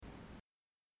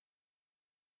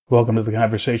Welcome to the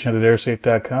conversation at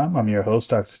airsafe.com. I'm your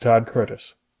host, Dr. Todd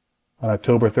Curtis. On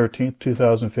October 13,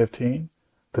 2015,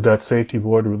 the Dutch Safety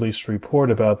Board released a report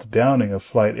about the downing of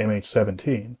flight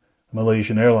MH17,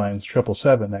 Malaysian Airlines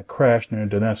 777 that crashed near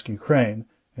Donetsk, Ukraine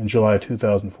in July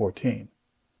 2014.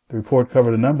 The report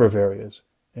covered a number of areas,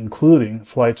 including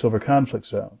flights over conflict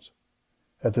zones.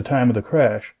 At the time of the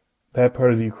crash, that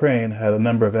part of the Ukraine had a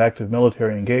number of active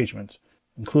military engagements,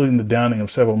 including the downing of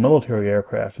several military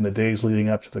aircraft in the days leading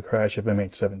up to the crash of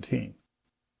MH17.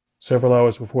 Several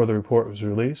hours before the report was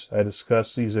released, I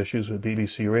discussed these issues with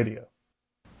BBC Radio.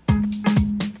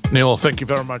 Neil, thank you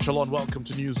very much. Hello and welcome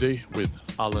to Newsday with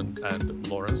Alan and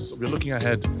Lawrence. We're looking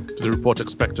ahead to the report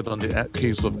expected on the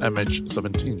case of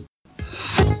MH17.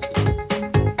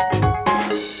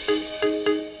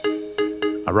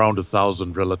 Around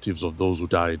 1,000 relatives of those who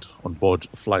died on board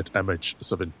flight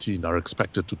MH17 are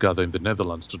expected to gather in the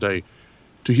Netherlands today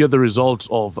to hear the results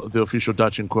of the official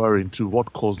Dutch inquiry into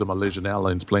what caused the Malaysian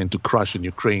Airlines plane to crash in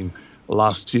Ukraine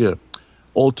last year.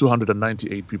 All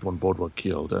 298 people on board were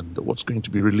killed, and what's going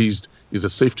to be released is a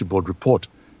safety board report.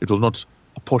 It will not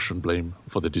apportion blame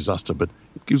for the disaster, but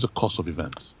it gives a course of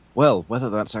events. Well, whether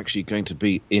that's actually going to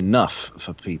be enough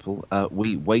for people,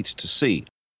 we wait to see.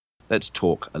 Let's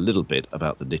talk a little bit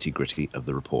about the nitty-gritty of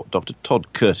the report. Dr.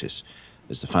 Todd Curtis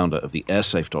is the founder of the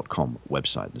airsafe.com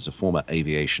website and is a former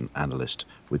aviation analyst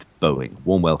with Boeing.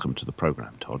 Warm welcome to the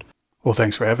program, Todd. Well,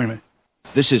 thanks for having me.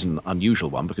 This is an unusual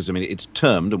one because, it's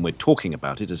termed, and we're talking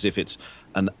about it as if it's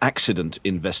an accident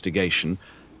investigation,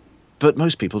 but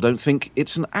most people don't think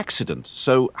it's an accident.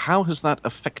 So how has that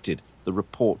affected the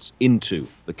reports into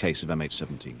the case of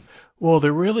MH17? Well,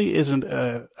 there really isn't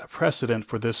a precedent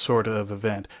for this sort of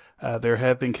event. There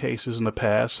have been cases in the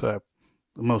past,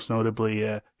 most notably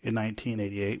in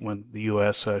 1988 when the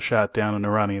U.S. shot down an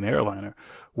Iranian airliner,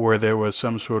 where there was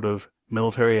some sort of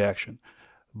military action.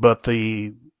 But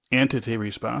the entity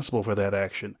responsible for that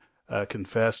action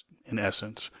confessed, in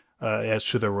essence, as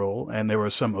to their role, and there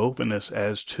was some openness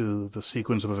as to the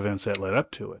sequence of events that led up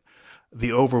to it.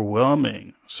 The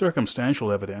overwhelming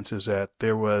circumstantial evidence is that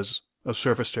there was a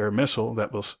surface-to-air missile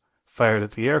that was fired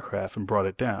at the aircraft and brought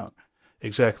it down.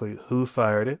 Exactly who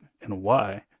fired it and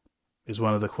why is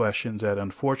one of the questions that,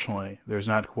 unfortunately, there's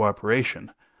not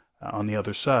cooperation on the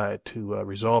other side to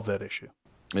resolve that issue.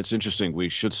 It's interesting. We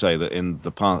should say that in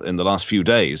the last few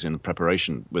days, in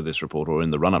preparation with this report, or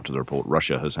in the run-up to the report,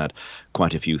 Russia has had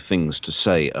quite a few things to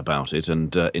say about it.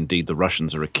 And indeed, the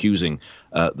Russians are accusing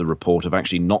the report of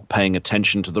actually not paying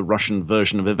attention to the Russian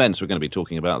version of events. We're going to be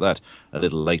talking about that a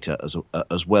little later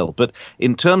as well. But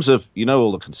in terms of,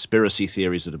 all the conspiracy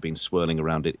theories that have been swirling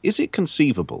around it, is it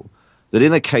conceivable that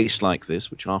in a case like this,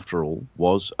 which after all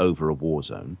was over a war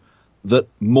zone, that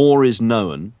more is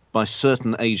known by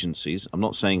certain agencies, I'm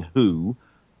not saying who,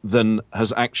 than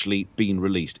has actually been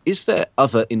released? Is there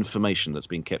other information that's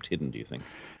been kept hidden, do you think?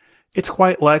 It's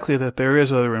quite likely that there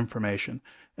is other information.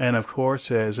 And of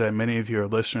course, as many of your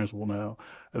listeners will know,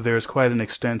 there's quite an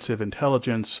extensive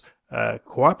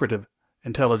cooperative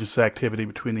intelligence activity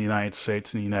between the United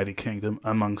States and the United Kingdom,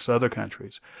 amongst other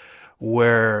countries,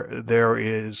 where there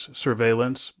is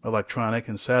surveillance, electronic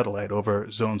and satellite, over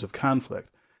zones of conflict.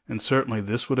 And certainly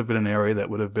this would have been an area that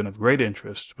would have been of great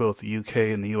interest to both the UK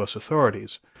and the US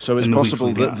authorities. So it's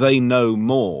possible that they know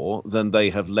more than they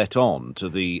have let on to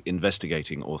the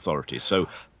investigating authorities. So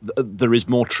there is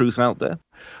more truth out there?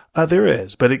 There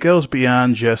is, but it goes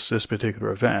beyond just this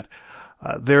particular event.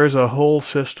 There is a whole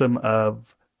system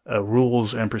of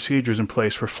rules and procedures in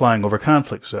place for flying over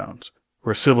conflict zones,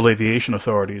 where civil aviation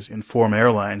authorities inform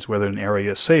airlines whether an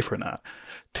area is safe or not.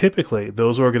 Typically,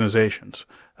 those organizations,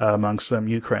 amongst them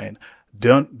Ukraine,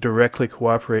 don't directly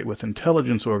cooperate with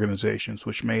intelligence organizations,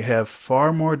 which may have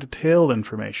far more detailed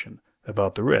information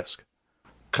about the risk.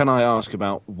 Can I ask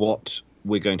about what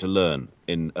we're going to learn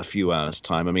in a few hours'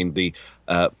 time? The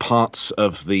parts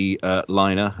of the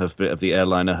airliner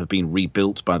have been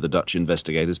rebuilt by the Dutch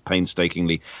investigators,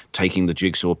 painstakingly taking the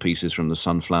jigsaw pieces from the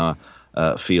sunflower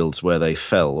fields where they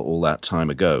fell all that time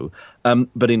ago.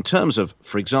 But in terms of,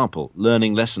 for example,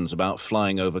 learning lessons about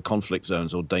flying over conflict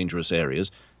zones or dangerous areas,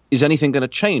 is anything going to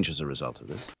change as a result of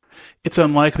this? It's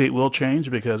unlikely it will change,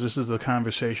 because this is a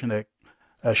conversation that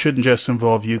shouldn't just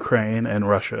involve Ukraine and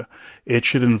Russia. It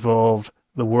should involve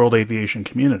the world aviation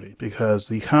community, because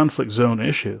the conflict zone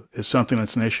issue is something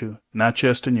that's an issue not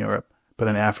just in Europe, but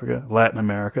in Africa, Latin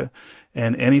America,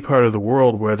 and any part of the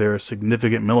world where there is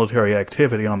significant military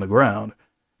activity on the ground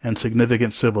and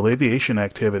significant civil aviation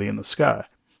activity in the sky.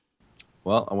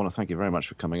 Well, I want to thank you very much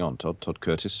for coming on, Todd. Todd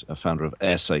Curtis, a founder of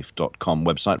airsafe.com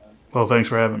website. Well, thanks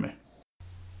for having me.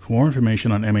 For more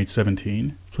information on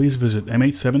MH17, please visit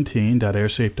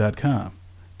mh17.airsafe.com.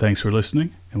 Thanks for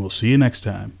listening, and we'll see you next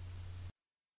time.